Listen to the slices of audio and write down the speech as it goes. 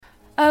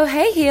Oh,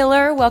 hey,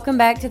 healer. Welcome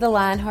back to the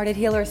Lionhearted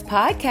Healers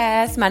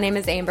podcast. My name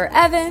is Amber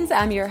Evans.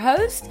 I'm your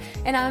host,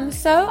 and I'm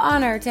so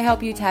honored to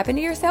help you tap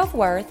into your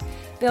self-worth,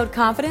 build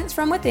confidence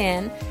from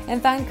within,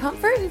 and find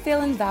comfort in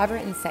feeling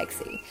vibrant and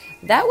sexy.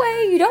 That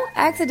way, you don't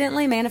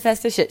accidentally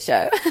manifest a shit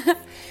show.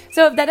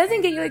 So if that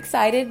doesn't get you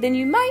excited, then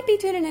you might be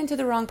tuning into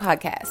the wrong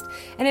podcast.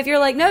 And if you're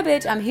like, no,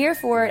 bitch, I'm here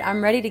for it,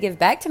 I'm ready to give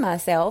back to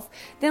myself,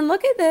 then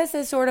look at this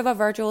as sort of a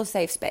virtual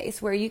safe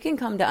space where you can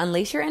come to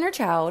unleash your inner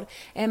child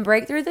and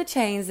break through the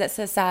chains that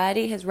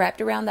society has wrapped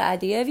around the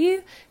idea of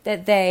you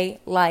that they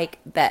like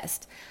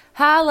best.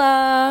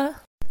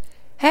 Holla!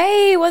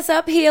 Hey, what's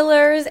up,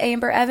 healers?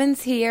 Amber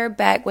Evans here,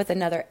 back with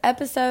another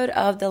episode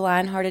of the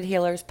Lionhearted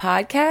Healers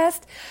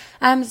podcast.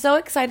 I'm so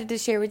excited to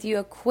share with you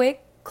a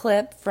quick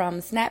clip from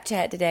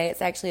Snapchat today.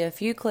 It's actually a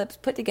few clips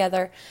put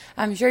together.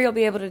 I'm sure you'll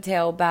be able to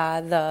tell by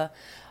the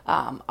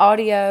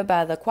audio,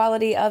 by the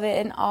quality of it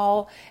and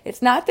all.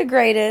 It's not the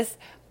greatest,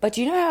 but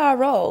you know how I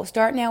roll.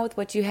 Start now with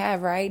what you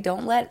have, right?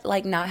 Don't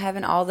let not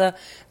having all the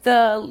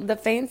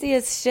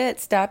fanciest shit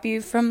stop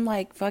you from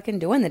fucking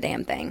doing the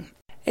damn thing.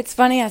 It's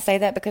funny I say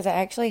that because I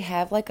actually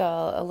have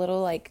a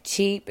little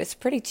cheap, it's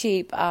pretty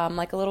cheap, a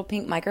little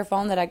pink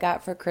microphone that I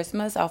got for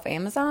Christmas off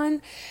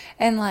Amazon,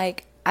 and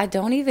I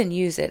don't even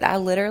use it. I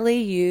literally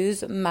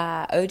use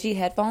my OG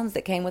headphones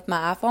that came with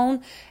my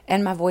iPhone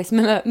and my voice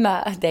memo,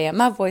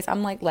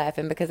 I'm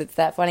laughing because it's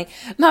that funny,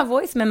 my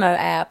voice memo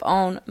app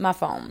on my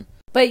phone.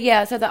 But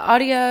yeah, so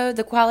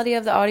the quality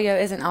of the audio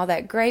isn't all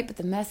that great, but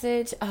the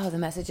message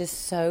is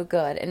so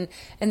good. And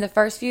in the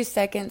first few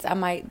seconds, I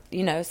might,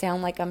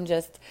 sound like I'm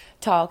just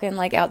talking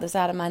out the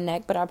side of my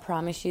neck, but I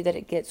promise you that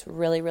it gets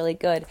really, really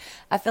good.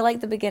 I feel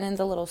like the beginning's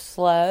a little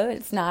slow.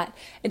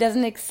 It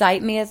doesn't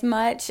excite me as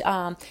much.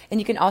 And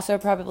you can also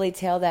probably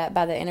tell that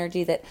by the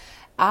energy that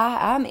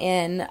I'm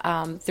in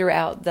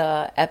throughout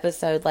the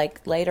episode.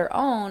 Later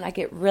on, I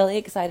get really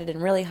excited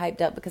and really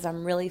hyped up because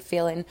I'm really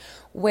feeling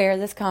where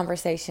this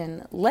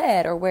conversation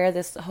led or where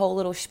this whole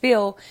little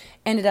spiel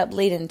ended up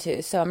leading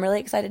to. So I'm really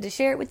excited to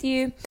share it with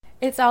you.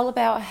 It's all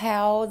about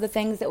how the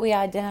things that we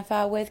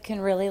identify with can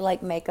really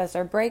make us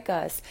or break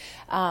us,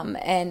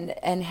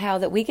 and how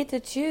that we get to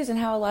choose, and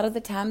how a lot of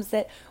the times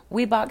that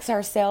we box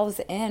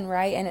ourselves in,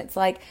 right? And it's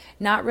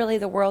not really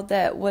the world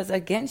that was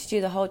against you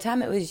the whole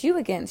time. It was you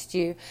against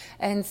you.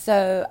 And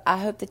so I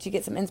hope that you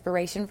get some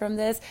inspiration from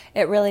this.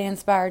 It really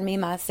inspired me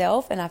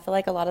myself. And I feel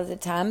like a lot of the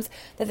times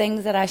the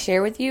things that I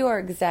share with you are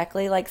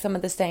exactly some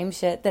of the same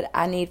shit that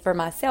I need for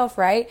myself,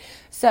 right?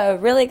 So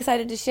really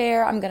excited to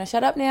share. I'm going to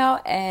shut up now.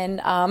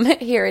 And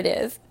here it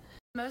is.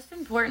 The most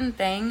important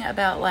thing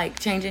about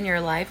changing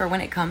your life, or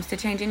when it comes to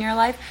changing your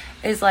life,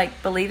 is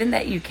believing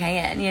that you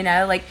can,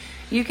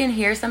 you can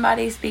hear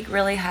somebody speak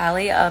really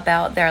highly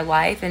about their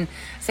life and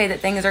say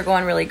that things are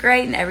going really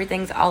great and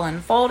everything's all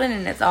unfolding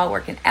and it's all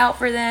working out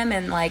for them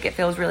and it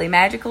feels really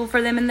magical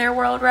for them in their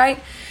world, right?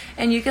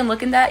 And you can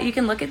look at that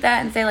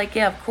and say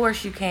yeah, of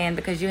course you can,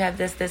 because you have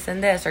this, this,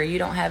 and this, or you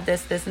don't have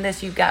this, this, and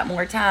this, you've got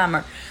more time,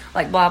 or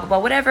blah, blah, blah,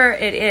 whatever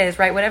it is,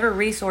 right? Whatever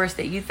resource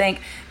that you think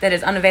that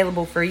is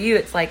unavailable for you,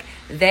 it's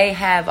they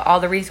have all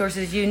the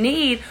resources you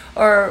need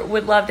or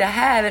would love to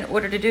have in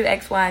order to do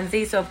X, Y, and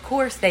Z. So of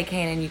course they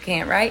can and you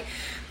can't, right?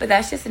 But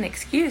that's just an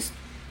excuse.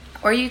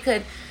 Or you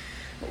could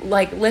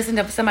listen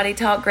to somebody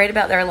talk great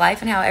about their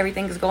life and how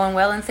everything's going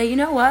well and say, you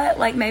know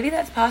what? Maybe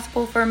that's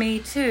possible for me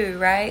too,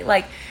 right?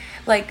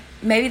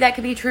 Maybe that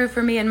could be true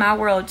for me in my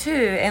world too.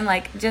 And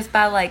just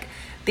by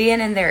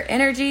being in their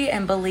energy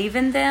and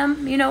believing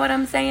them, you know what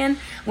I'm saying?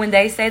 When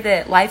they say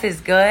that life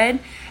is good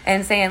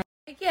and saying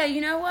yeah,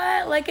 you know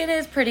what? It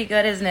is pretty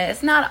good, isn't it?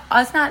 It's not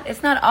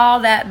all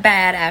that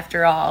bad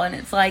after all. And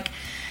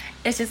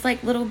it's just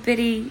little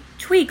bitty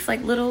tweaks,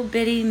 little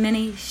bitty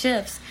mini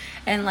shifts.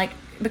 And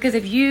because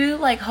if you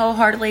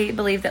wholeheartedly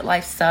believe that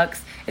life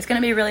sucks, it's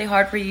going to be really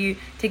hard for you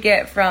to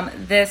get from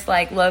this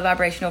low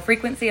vibrational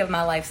frequency of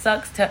my life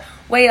sucks to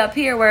way up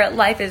here where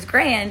life is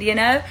grand,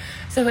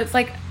 So it's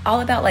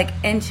all about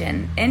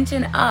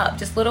inching up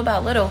just little by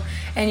little.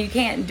 And you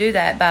can't do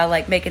that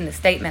by making the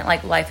statement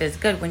life is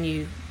good when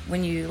you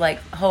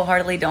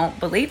wholeheartedly don't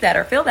believe that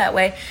or feel that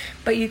way.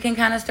 But you can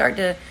kind of start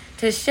to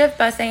shift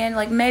by saying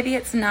maybe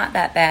it's not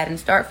that bad, and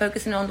start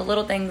focusing on the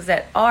little things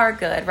that are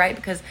good, right?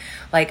 Because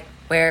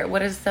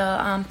what is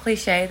the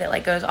cliche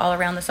that goes all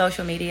around the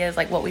social media is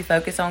what we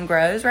focus on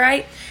grows,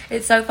 right?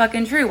 It's so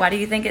fucking true. Why do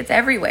you think it's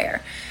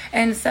everywhere?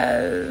 And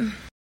so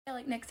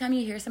next time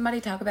you hear somebody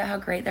talk about how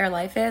great their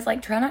life is,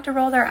 try not to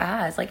roll their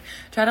eyes.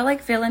 Try to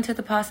feel into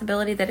the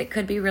possibility that it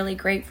could be really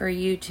great for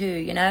you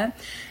too,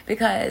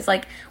 Because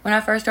when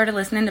I first started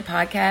listening to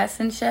podcasts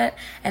and shit,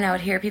 and I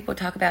would hear people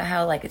talk about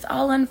how it's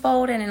all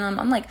unfolding, and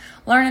I'm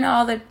learning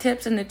all the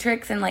tips and the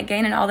tricks and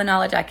gaining all the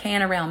knowledge I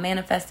can around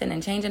manifesting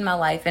and changing my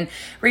life and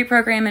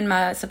reprogramming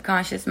my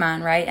subconscious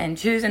mind, right? And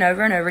choosing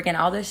over and over again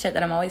all this shit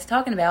that I'm always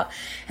talking about.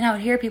 And I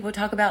would hear people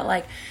talk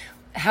about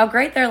how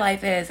great their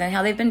life is and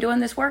how they've been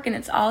doing this work and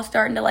it's all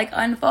starting to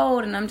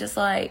unfold. And I'm just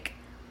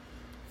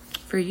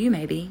for you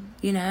maybe,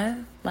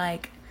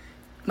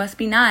 must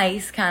be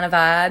nice kind of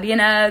vibe, you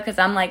know, because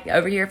I'm like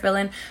over here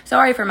feeling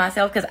sorry for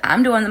myself because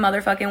I'm doing the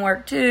motherfucking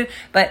work too,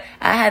 but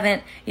I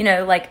haven't, you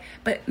know, like,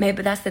 but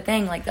maybe that's the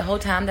thing, like the whole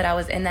time that I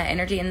was in that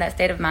energy, in that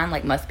state of mind,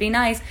 like must be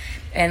nice,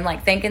 and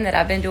like thinking that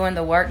I've been doing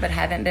the work but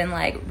haven't been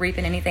like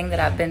reaping anything that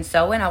I've been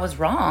sowing, I was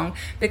wrong,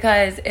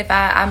 because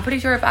I'm pretty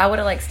sure if I would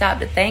have like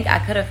stopped to think, I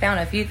could have found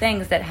a few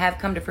things that have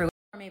come to fruition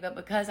for me, but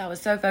because I was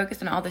so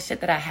focused on all the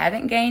shit that I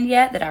haven't gained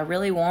yet that I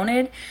really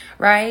wanted,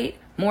 right,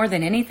 more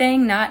than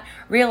anything, not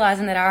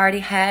realizing that I already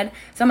had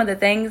some of the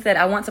things that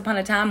I once upon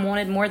a time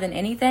wanted more than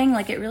anything,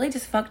 like it really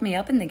just fucked me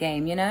up in the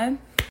game, you know?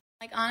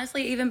 Like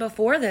honestly, even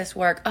before this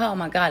work, oh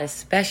my God,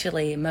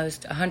 especially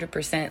most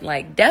 100%,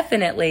 like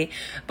definitely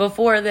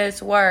before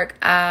this work,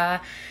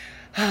 I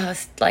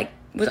like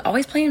was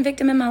always playing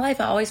victim in my life.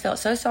 I always felt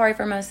so sorry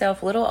for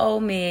myself, little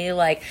old me.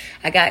 Like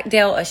I got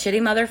dealt a shitty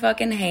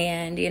motherfucking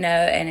hand, you know,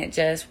 and it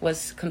just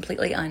was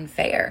completely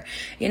unfair.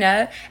 You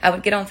know, I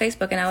would get on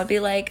Facebook and I would be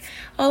like,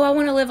 oh, I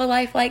want to live a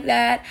life like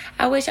that.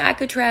 I wish I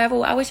could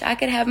travel. I wish I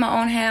could have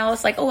my own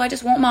house. Like, oh, I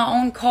just want my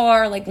own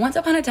car. Like once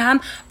upon a time,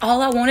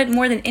 all I wanted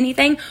more than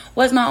anything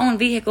was my own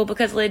vehicle,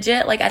 because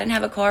legit, like I didn't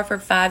have a car for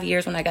 5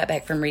 years when I got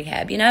back from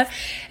rehab, you know?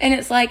 And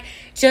it's like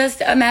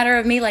just a matter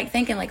of me like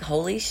thinking like,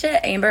 holy shit,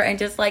 Amber, and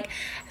just like,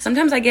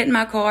 sometimes I get in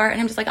my car and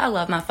I'm just like, I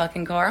love my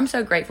fucking car. I'm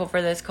so grateful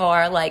for this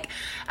car. Like,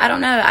 I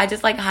don't know. I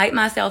just like hype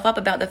myself up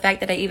about the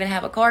fact that I even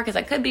have a car, because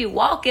I could be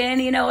walking,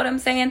 you know what I'm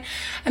saying?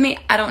 I mean,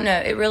 I don't know.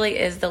 It really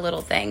is the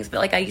little things. But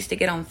like I used to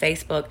get on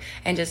Facebook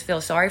and just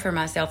feel sorry for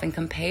myself and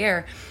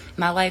compare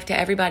my life to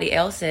everybody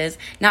else's,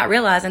 not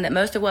realizing that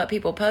most of what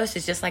people post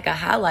is just like a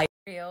highlight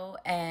reel,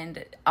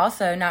 and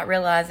also not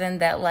realizing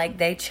that like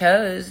they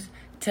chose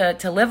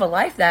to live a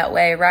life that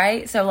way,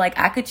 right? So like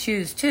I could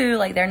choose too.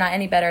 Like they're not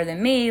any better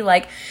than me.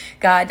 Like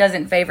God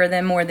doesn't favor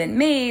them more than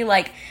me.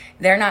 Like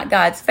they're not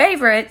God's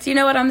favorites. You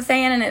know what I'm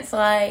saying? And it's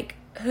like,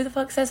 who the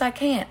fuck says I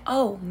can't?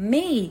 Oh,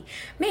 me,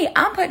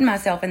 I'm putting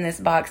myself in this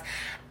box.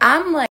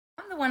 I'm the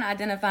one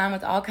identifying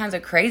with all kinds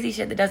of crazy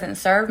shit that doesn't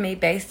serve me,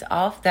 based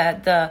off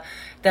that the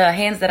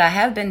hands that I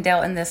have been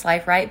dealt in this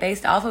life, right?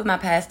 Based off of my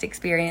past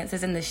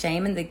experiences and the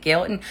shame and the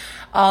guilt and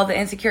all the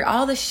insecure,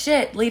 all the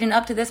shit leading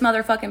up to this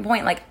motherfucking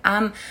point. Like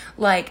I'm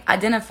like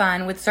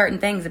identifying with certain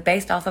things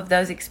based off of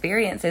those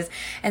experiences.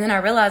 And then I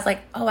realized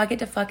like, oh, I get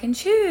to fucking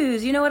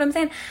choose. You know what I'm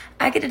saying?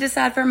 I get to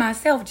decide for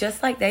myself,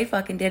 just like they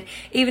fucking did.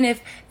 Even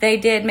if they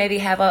did maybe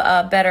have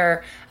a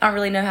better, I don't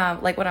really know how,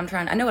 like I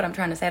know what I'm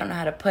trying to say. I don't know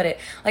how to put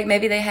it. Like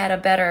maybe they had a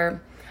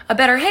better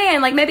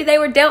hand, like maybe they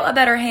were dealt a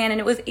better hand and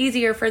it was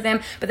easier for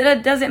them, but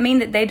that doesn't mean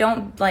that they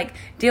don't like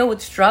deal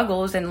with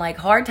struggles and like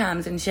hard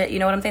times and shit, you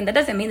know what I'm saying? That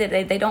doesn't mean that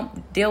they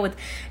don't deal with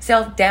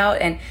self-doubt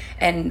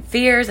and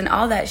fears and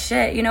all that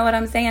shit, you know what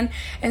I'm saying?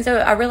 And so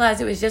I realized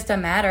it was just a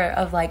matter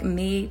of like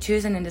me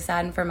choosing and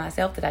deciding for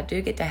myself that I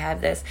do get to have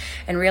this,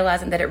 and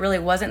realizing that it really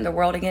wasn't the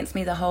world against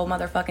me the whole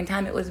motherfucking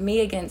time. It was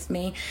me against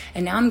me,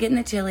 and now I'm getting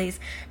the chilies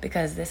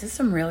because this is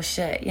some real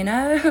shit, you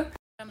know?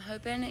 I'm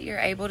hoping you're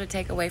able to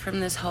take away from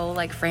this whole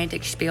like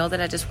frantic spiel that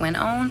I just went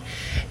on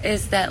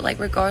is that like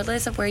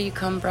regardless of where you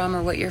come from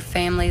or what your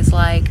family's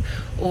like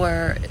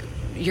or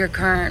your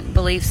current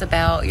beliefs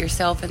about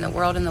yourself and the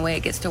world and the way it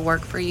gets to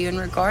work for you, and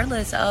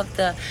regardless of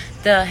the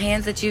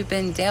hands that you've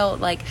been dealt,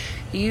 like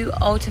you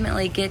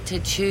ultimately get to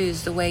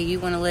choose the way you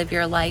want to live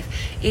your life.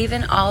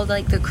 Even all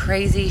like the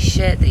crazy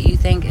shit that you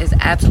think is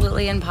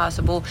absolutely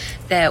impossible,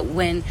 that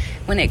when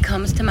it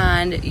comes to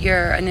mind,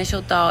 your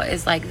initial thought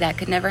is like, that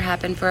could never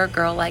happen for a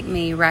girl like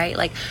me, right?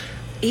 Like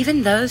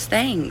even those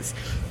things.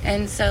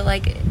 And so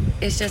like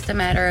it's just a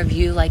matter of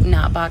you like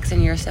not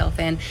boxing yourself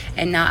in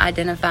and not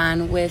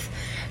identifying with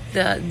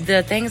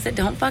the things that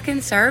don't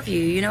fucking serve you.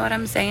 You know what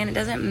I'm saying? It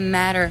doesn't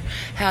matter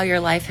how your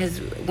life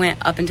has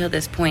went up until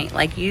this point.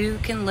 Like you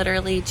can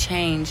literally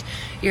change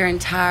your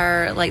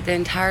entire the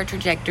entire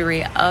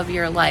trajectory of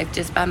your life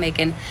just by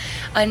making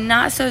a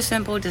not so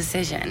simple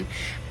decision.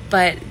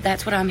 But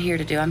that's what I'm here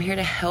to do. I'm here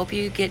to help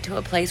you get to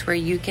a place where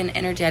you can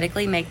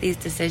energetically make these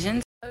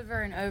decisions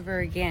over and over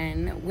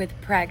again with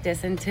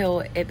practice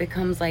until it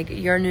becomes like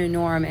your new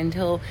norm,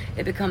 until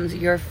it becomes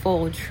your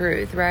full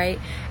truth, right?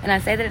 And I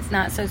say that it's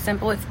not so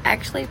simple. It's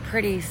actually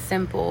pretty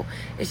simple.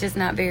 It's just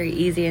not very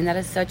easy, and that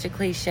is such a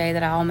cliche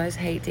that I almost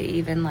hate to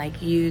even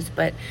like use,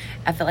 but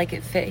I feel like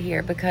it fit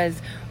here because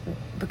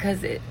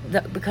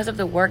of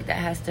the work that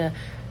has to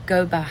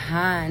go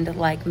behind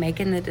like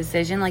making the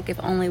decision. Like if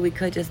only we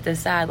could just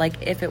decide, like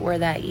if it were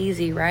that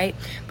easy, right?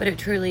 But it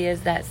truly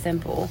is that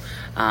simple.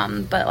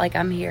 But like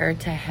I'm here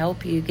to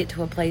help you get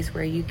to a place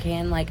where you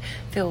can like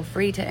feel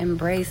free to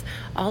embrace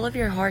all of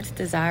your heart's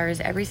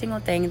desires, every single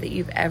thing that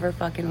you've ever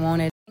fucking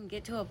wanted, and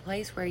get to a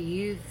place where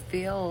you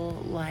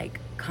feel like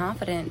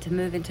confident to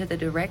move into the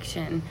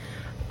direction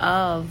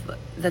of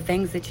the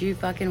things that you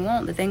fucking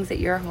want, the things that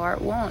your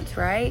heart wants,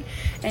 right?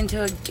 And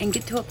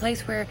get to a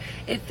place where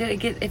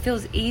it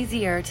feels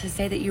easier to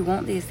say that you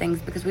want these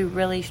things, because we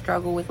really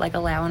struggle with like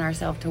allowing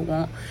ourselves to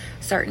want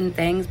certain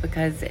things,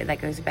 because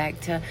that goes back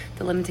to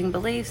the limiting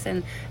beliefs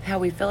and how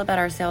we feel about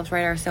ourselves,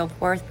 right? Our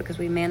self-worth, because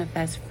we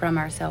manifest from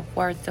our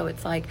self-worth. So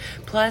it's like,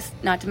 plus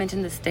not to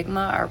mention the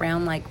stigma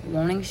around like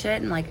wanting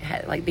shit and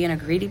like being a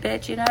greedy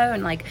bitch, you know,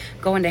 and like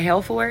going to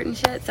hell for it and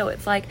shit. So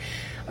it's like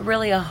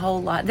really a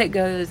whole lot that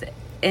goes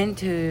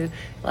into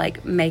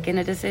like making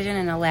a decision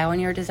and allowing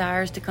your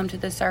desires to come to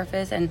the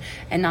surface, and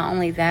not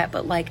only that,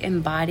 but like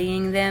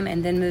embodying them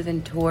and then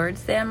moving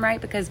towards them,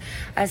 right? Because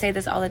I say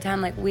this all the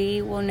time, like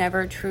we will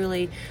never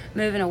truly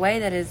move in a way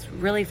that is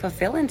really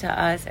fulfilling to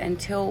us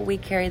until we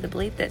carry the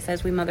belief that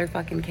says we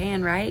motherfucking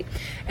can, right?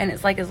 And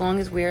it's like, as long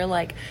as we're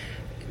like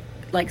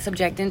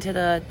subjecting to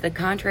the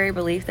contrary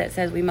belief that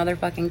says we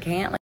motherfucking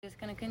can't, like just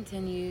going to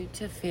continue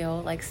to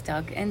feel like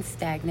stuck and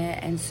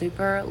stagnant and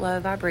super low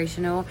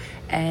vibrational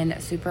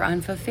and super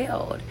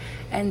unfulfilled,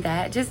 and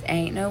that just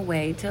ain't no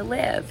way to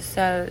live.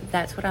 So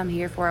that's what I'm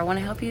here for. I want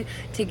to help you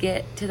to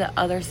get to the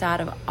other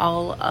side of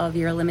all of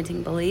your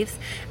limiting beliefs.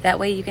 That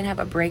way you can have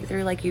a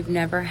breakthrough like you've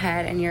never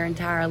had in your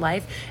entire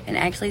life, and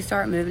actually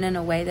start moving in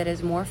a way that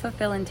is more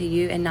fulfilling to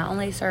you, and not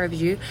only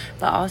serves you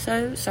but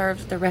also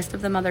serves the rest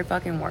of the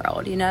motherfucking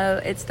world. You know,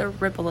 it's the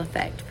ripple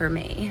effect for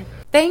me.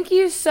 Thank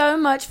you so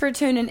much for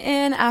tuning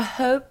in. I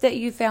hope that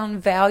you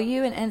found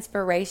value and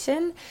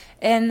inspiration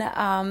in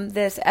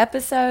this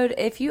episode.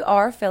 If you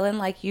are feeling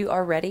like you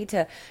are ready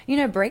to,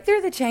 break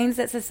through the chains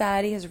that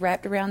society has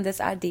wrapped around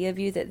this idea of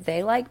you that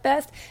they like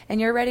best,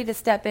 and you're ready to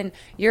step in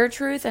your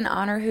truth and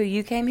honor who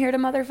you came here to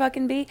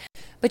motherfucking be,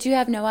 but you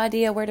have no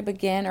idea where to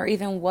begin or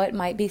even what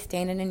might be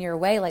standing in your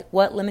way, like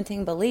what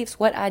limiting beliefs,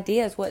 what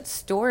ideas, what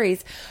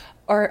stories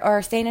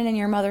are standing in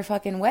your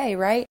motherfucking way,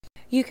 right?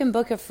 You can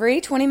book a free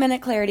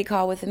 20-minute clarity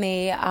call with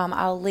me.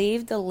 I'll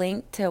leave the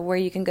link to where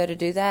you can go to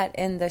do that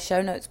in the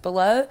show notes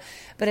below,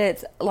 but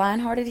it's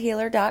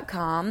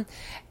lionheartedhealer.com.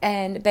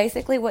 And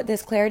basically what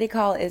this clarity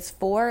call is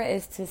for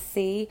is to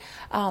see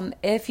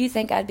if you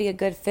think I'd be a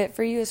good fit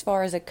for you as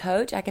far as a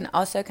coach. I can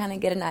also kind of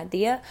get an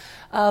idea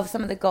of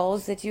some of the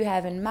goals that you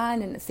have in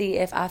mind and see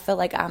if I feel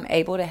like I'm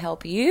able to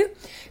help you.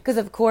 Because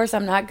of course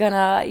I'm not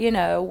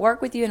gonna,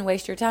 work with you and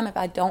waste your time if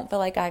I don't feel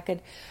like I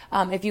could,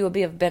 if you would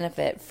be of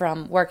benefit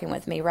from working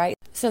with me, right?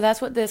 So that's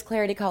what this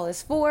clarity call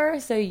is for.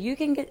 So you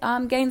can get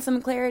gain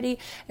some clarity,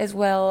 as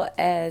well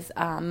as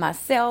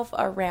myself,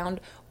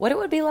 around what it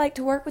would be like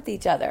to work with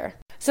each other.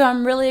 So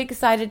I'm really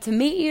excited to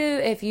meet you.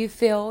 If you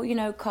feel,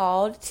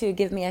 called to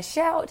give me a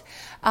shout.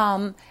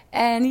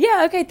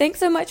 Thanks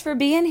so much for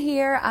being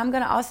here. I'm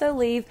going to also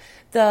leave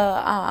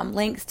the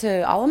links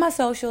to all of my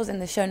socials in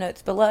the show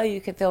notes below. You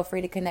can feel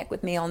free to connect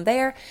with me on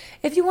there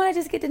if you want to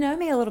just get to know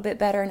me a little bit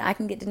better, and I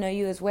can get to know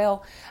you as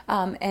well.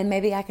 And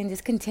maybe I can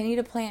just continue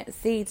to plant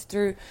seeds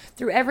through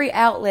every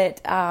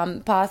outlet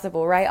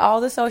possible, right?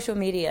 All the social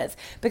medias,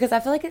 because I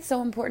feel like it's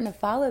so important to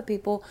follow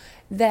people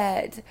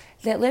that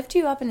lift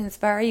you up and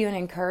inspire you and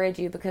encourage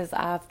you, because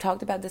I've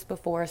talked about this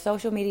before.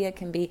 Social media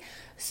can be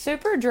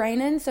super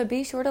draining, so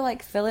be sure to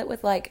fill it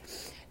with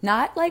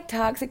not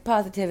toxic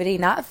positivity,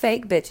 not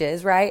fake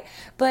bitches, right?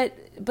 But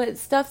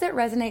stuff that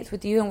resonates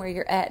with you and where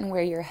you're at and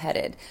where you're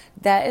headed.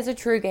 That is a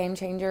true game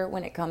changer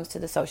when it comes to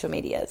the social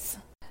medias.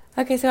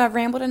 Okay, so I've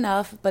rambled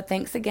enough, but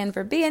thanks again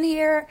for being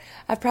here.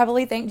 I've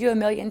probably thanked you a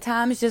million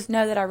times. Just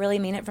know that I really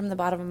mean it from the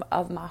bottom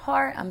of my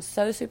heart. I'm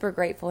so super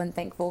grateful and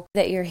thankful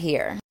that you're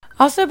here.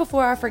 Also,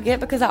 before I forget,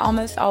 because I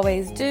almost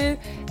always do,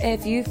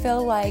 if you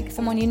feel like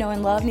someone you know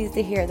and love needs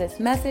to hear this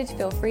message,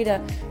 feel free to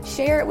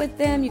share it with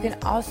them. You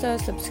can also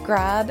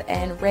subscribe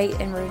and rate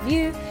and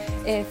review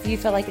if you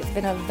feel like it's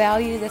been of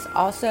value. This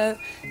also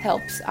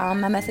helps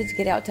my message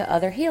get out to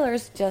other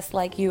healers just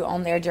like you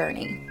on their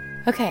journey.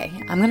 Okay,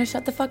 I'm going to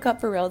shut the fuck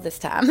up for real this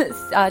time.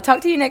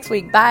 Talk to you next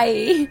week.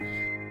 Bye.